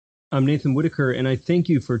I'm Nathan Whitaker, and I thank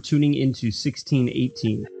you for tuning into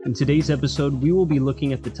 1618. In today's episode, we will be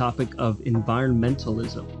looking at the topic of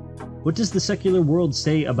environmentalism. What does the secular world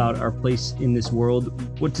say about our place in this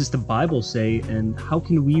world? What does the Bible say? And how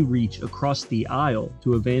can we reach across the aisle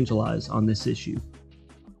to evangelize on this issue?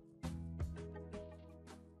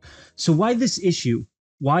 So why this issue?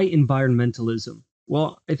 Why environmentalism?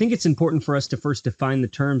 Well, I think it's important for us to first define the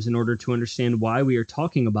terms in order to understand why we are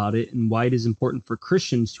talking about it and why it is important for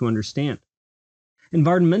Christians to understand.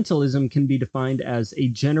 Environmentalism can be defined as a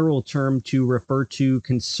general term to refer to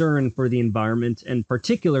concern for the environment and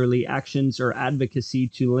particularly actions or advocacy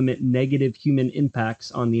to limit negative human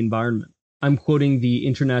impacts on the environment. I'm quoting the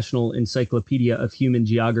International Encyclopedia of Human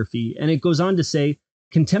Geography, and it goes on to say,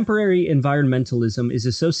 contemporary environmentalism is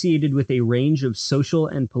associated with a range of social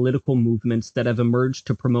and political movements that have emerged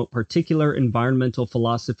to promote particular environmental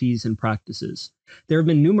philosophies and practices. There have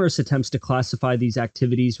been numerous attempts to classify these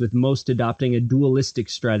activities, with most adopting a dualistic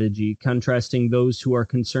strategy, contrasting those who are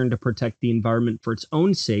concerned to protect the environment for its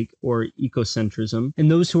own sake, or ecocentrism,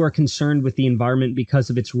 and those who are concerned with the environment because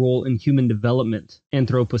of its role in human development,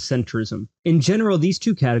 anthropocentrism. In general, these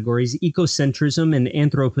two categories, ecocentrism and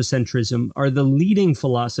anthropocentrism, are the leading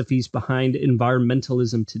philosophies behind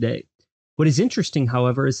environmentalism today. What is interesting,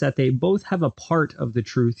 however, is that they both have a part of the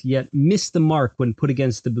truth, yet miss the mark when put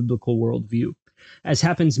against the biblical worldview. As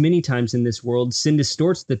happens many times in this world, sin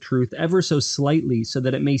distorts the truth ever so slightly so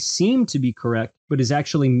that it may seem to be correct, but is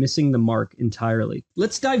actually missing the mark entirely.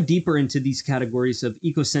 Let's dive deeper into these categories of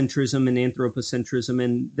ecocentrism and anthropocentrism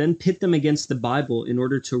and then pit them against the Bible in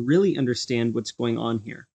order to really understand what's going on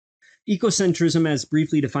here. Ecocentrism, as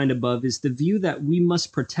briefly defined above, is the view that we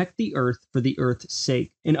must protect the earth for the earth's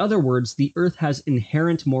sake. In other words, the earth has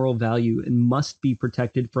inherent moral value and must be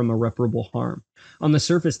protected from irreparable harm. On the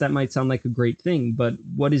surface, that might sound like a great thing, but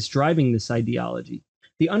what is driving this ideology?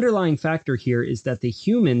 The underlying factor here is that the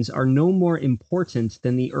humans are no more important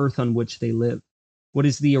than the earth on which they live. What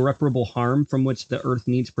is the irreparable harm from which the earth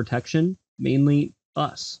needs protection? Mainly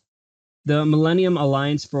us. The Millennium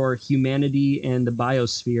Alliance for Humanity and the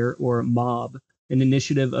Biosphere, or MOB, an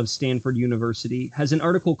initiative of Stanford University, has an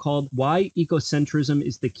article called Why Ecocentrism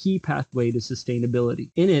is the Key Pathway to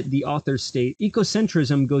Sustainability. In it, the authors state,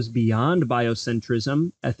 ecocentrism goes beyond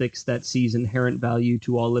biocentrism, ethics that sees inherent value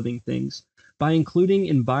to all living things, by including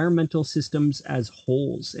environmental systems as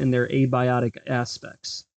wholes and their abiotic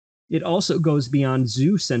aspects. It also goes beyond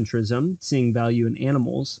zoocentrism, seeing value in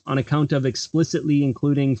animals, on account of explicitly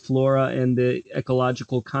including flora and the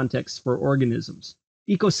ecological context for organisms.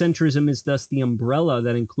 Ecocentrism is thus the umbrella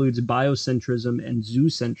that includes biocentrism and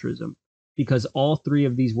zoocentrism, because all three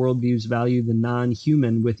of these worldviews value the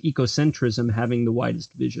non-human, with ecocentrism having the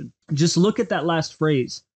widest vision. Just look at that last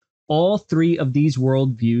phrase. All three of these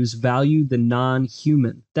worldviews value the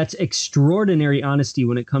non-human. That's extraordinary honesty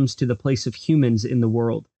when it comes to the place of humans in the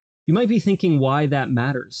world. You might be thinking why that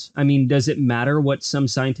matters. I mean, does it matter what some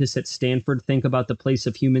scientists at Stanford think about the place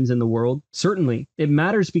of humans in the world? Certainly. It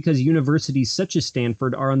matters because universities such as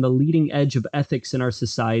Stanford are on the leading edge of ethics in our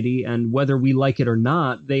society, and whether we like it or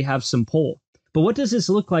not, they have some pull. But what does this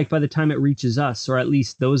look like by the time it reaches us, or at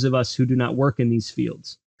least those of us who do not work in these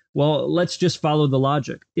fields? Well, let's just follow the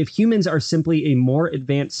logic. If humans are simply a more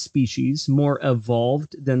advanced species, more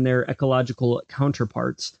evolved than their ecological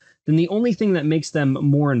counterparts, then the only thing that makes them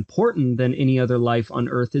more important than any other life on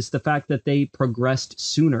Earth is the fact that they progressed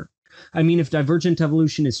sooner. I mean, if divergent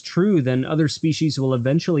evolution is true, then other species will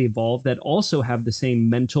eventually evolve that also have the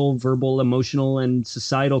same mental, verbal, emotional, and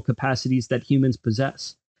societal capacities that humans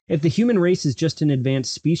possess. If the human race is just an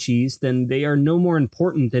advanced species, then they are no more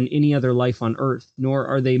important than any other life on Earth, nor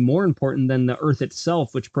are they more important than the Earth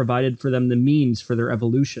itself, which provided for them the means for their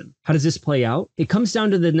evolution. How does this play out? It comes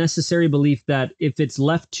down to the necessary belief that if it's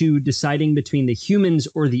left to deciding between the humans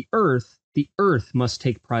or the Earth must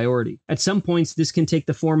take priority. At some points, this can take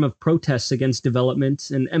the form of protests against development,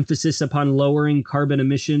 an emphasis upon lowering carbon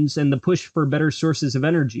emissions, and the push for better sources of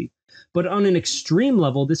energy. But on an extreme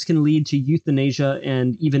level, this can lead to euthanasia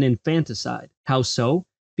and even infanticide. How so?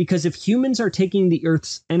 Because if humans are taking the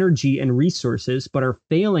Earth's energy and resources, but are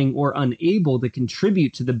failing or unable to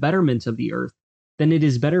contribute to the betterment of the Earth, then it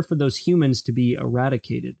is better for those humans to be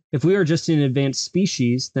eradicated. If we are just an advanced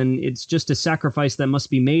species, then it's just a sacrifice that must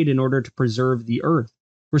be made in order to preserve the Earth.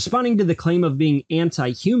 Responding to the claim of being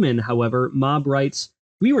anti-human, however, Mob writes,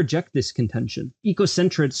 "We reject this contention.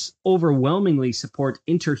 Ecocentrists overwhelmingly support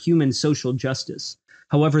interhuman social justice.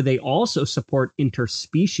 However, they also support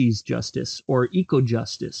interspecies justice, or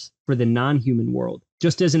eco-justice, for the non-human world.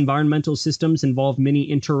 Just as environmental systems involve many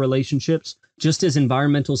interrelationships,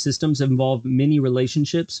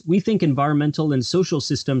 we think environmental and social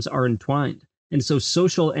systems are entwined. And so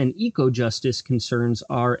social and eco-justice concerns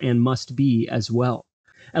are and must be as well.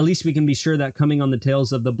 At least we can be sure that coming on the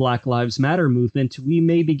tails of the Black Lives Matter movement, we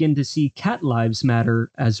may begin to see cat lives matter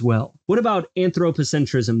as well. What about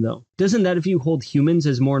anthropocentrism, though? Doesn't that view hold humans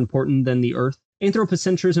as more important than the Earth?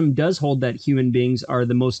 Anthropocentrism does hold that human beings are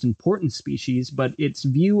the most important species, but its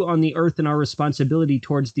view on the Earth and our responsibility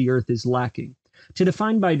towards the Earth is lacking. To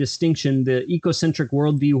define by distinction, the ecocentric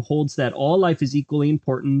worldview holds that all life is equally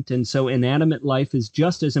important, and so inanimate life is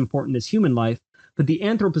just as important as human life, but the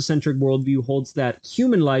anthropocentric worldview holds that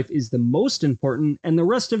human life is the most important, and the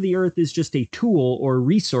rest of the Earth is just a tool or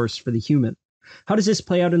resource for the human. How does this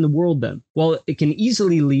play out in the world then? Well, it can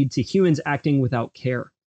easily lead to humans acting without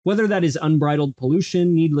care. Whether that is unbridled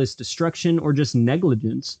pollution, needless destruction, or just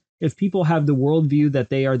negligence, if people have the worldview that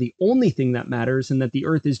they are the only thing that matters and that the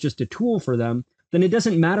Earth is just a tool for them, then it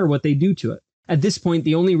doesn't matter what they do to it. At this point,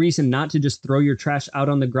 the only reason not to just throw your trash out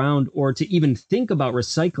on the ground or to even think about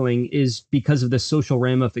recycling is because of the social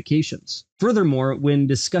ramifications. Furthermore, when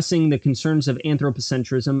discussing the concerns of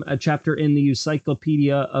anthropocentrism, a chapter in the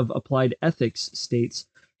Encyclopedia of Applied Ethics states,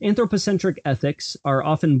 anthropocentric ethics are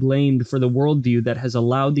often blamed for the worldview that has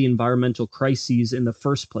allowed the environmental crises in the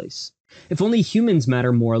first place. If only humans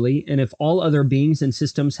matter morally, and if all other beings and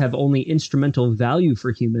systems have only instrumental value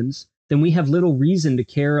for humans, then we have little reason to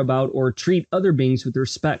care about or treat other beings with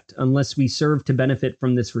respect unless we serve to benefit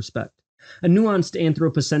from this respect. A nuanced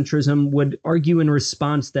anthropocentrism would argue in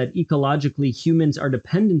response that ecologically humans are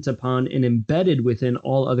dependent upon and embedded within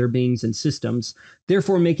all other beings and systems,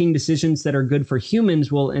 therefore making decisions that are good for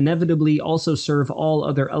humans will inevitably also serve all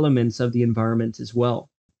other elements of the environment as well.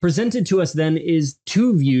 Presented to us then is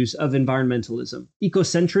two views of environmentalism: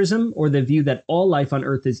 ecocentrism, or the view that all life on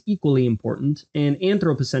Earth is equally important, and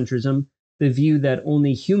anthropocentrism, the view that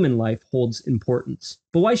only human life holds importance.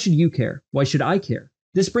 But why should you care? Why should I care?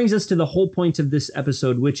 This brings us to the whole point of this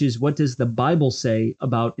episode, which is, what does the Bible say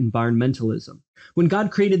about environmentalism? When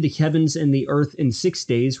God created the heavens and the earth in 6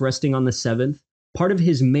 days, resting on the seventh, part of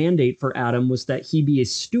his mandate for Adam was that he be a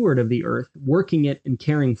steward of the earth, working it and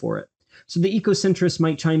caring for it. So the ecocentrists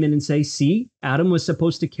might chime in and say, see, Adam was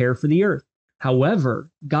supposed to care for the earth.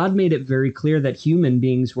 However, God made it very clear that human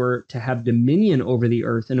beings were to have dominion over the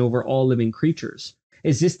earth and over all living creatures.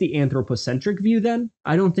 Is this the anthropocentric view then?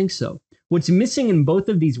 I don't think so. What's missing in both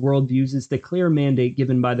of these worldviews is the clear mandate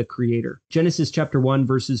given by the Creator. Genesis chapter 1,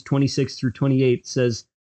 verses 26 through 28 says,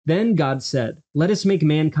 "Then God said, let us make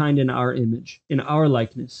mankind in our image, in our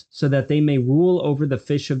likeness, so that they may rule over the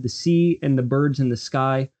fish of the sea and the birds in the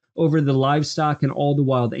sky, over the livestock and all the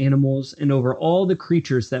wild animals, and over all the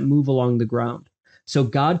creatures that move along the ground. So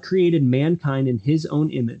God created mankind in his own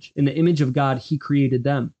image. In the image of God he created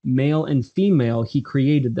them. Male and female he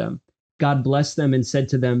created them. God blessed them and said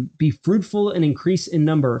to them, be fruitful and increase in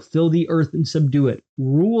number, fill the earth and subdue it.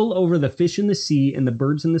 Rule over the fish in the sea and the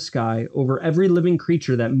birds in the sky, over every living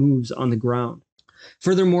creature that moves on the ground."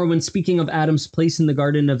 Furthermore, when speaking of Adam's place in the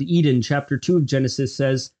Garden of Eden, chapter 2 of Genesis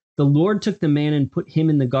says, "The Lord took the man and put him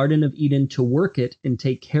in the Garden of Eden to work it and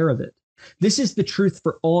take care of it." This is the truth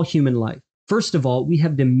for all human life. First of all, we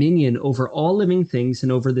have dominion over all living things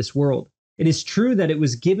and over this world. It is true that it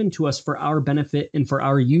was given to us for our benefit and for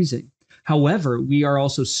our using. However, we are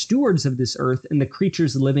also stewards of this earth and the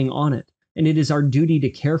creatures living on it, and it is our duty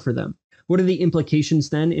to care for them. What are the implications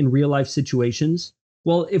then in real life situations?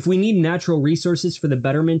 Well, if we need natural resources for the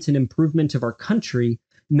betterment and improvement of our country,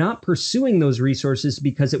 not pursuing those resources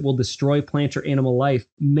because it will destroy plant or animal life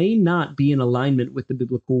may not be in alignment with the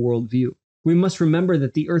biblical worldview. We must remember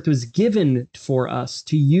that the earth was given for us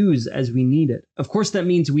to use as we need it. Of course, that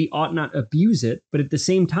means we ought not abuse it, but at the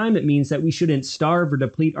same time, it means that we shouldn't starve or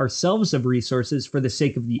deplete ourselves of resources for the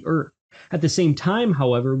sake of the earth. At the same time,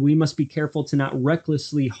 however, we must be careful to not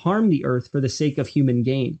recklessly harm the earth for the sake of human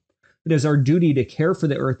gain. It is our duty to care for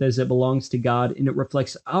the earth as it belongs to God, and it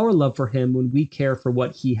reflects our love for him when we care for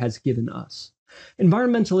what he has given us.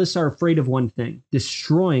 Environmentalists are afraid of one thing: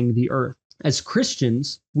 destroying the earth. As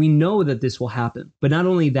Christians, we know that this will happen, but not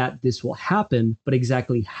only that this will happen, but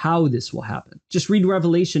exactly how this will happen. Just read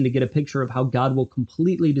Revelation to get a picture of how God will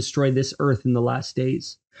completely destroy this earth in the last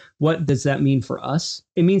days. What does that mean for us?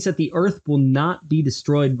 It means that the earth will not be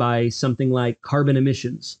destroyed by something like carbon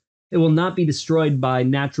emissions. It will not be destroyed by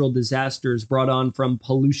natural disasters brought on from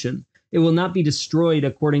pollution. It will not be destroyed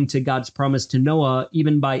according to God's promise to Noah,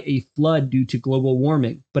 even by a flood due to global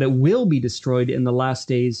warming, but it will be destroyed in the last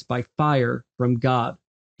days by fire from God.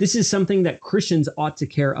 This is something that Christians ought to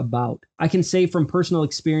care about. I can say from personal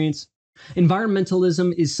experience,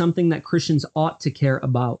 Environmentalism is something that Christians ought to care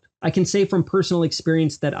about. I can say from personal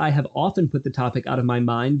experience that I have often put the topic out of my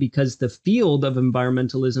mind because the field of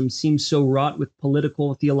environmentalism seems so wrought with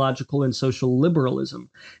political, theological, and social liberalism,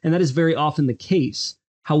 and that is very often the case.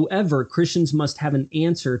 However, Christians must have an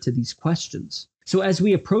answer to these questions. So as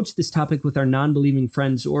we approach this topic with our non-believing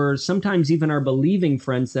friends, or sometimes even our believing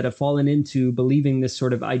friends that have fallen into believing this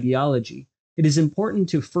sort of ideology, it is important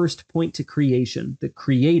to first point to creation, the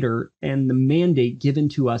Creator, and the mandate given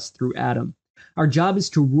to us through Adam. Our job is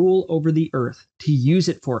to rule over the earth, to use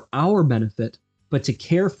it for our benefit, but to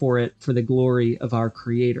care for it for the glory of our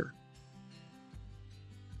Creator.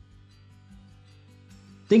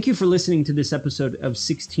 Thank you for listening to this episode of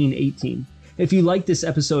 1618. If you like this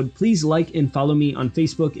episode, please like and follow me on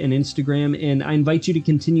Facebook and Instagram, and I invite you to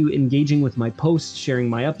continue engaging with my posts, sharing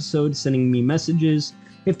my episodes, sending me messages.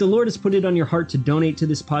 If the Lord has put it on your heart to donate to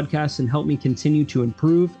this podcast and help me continue to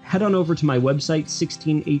improve, head on over to my website,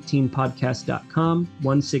 1618podcast.com,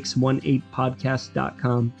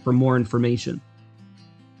 1618podcast.com, for more information.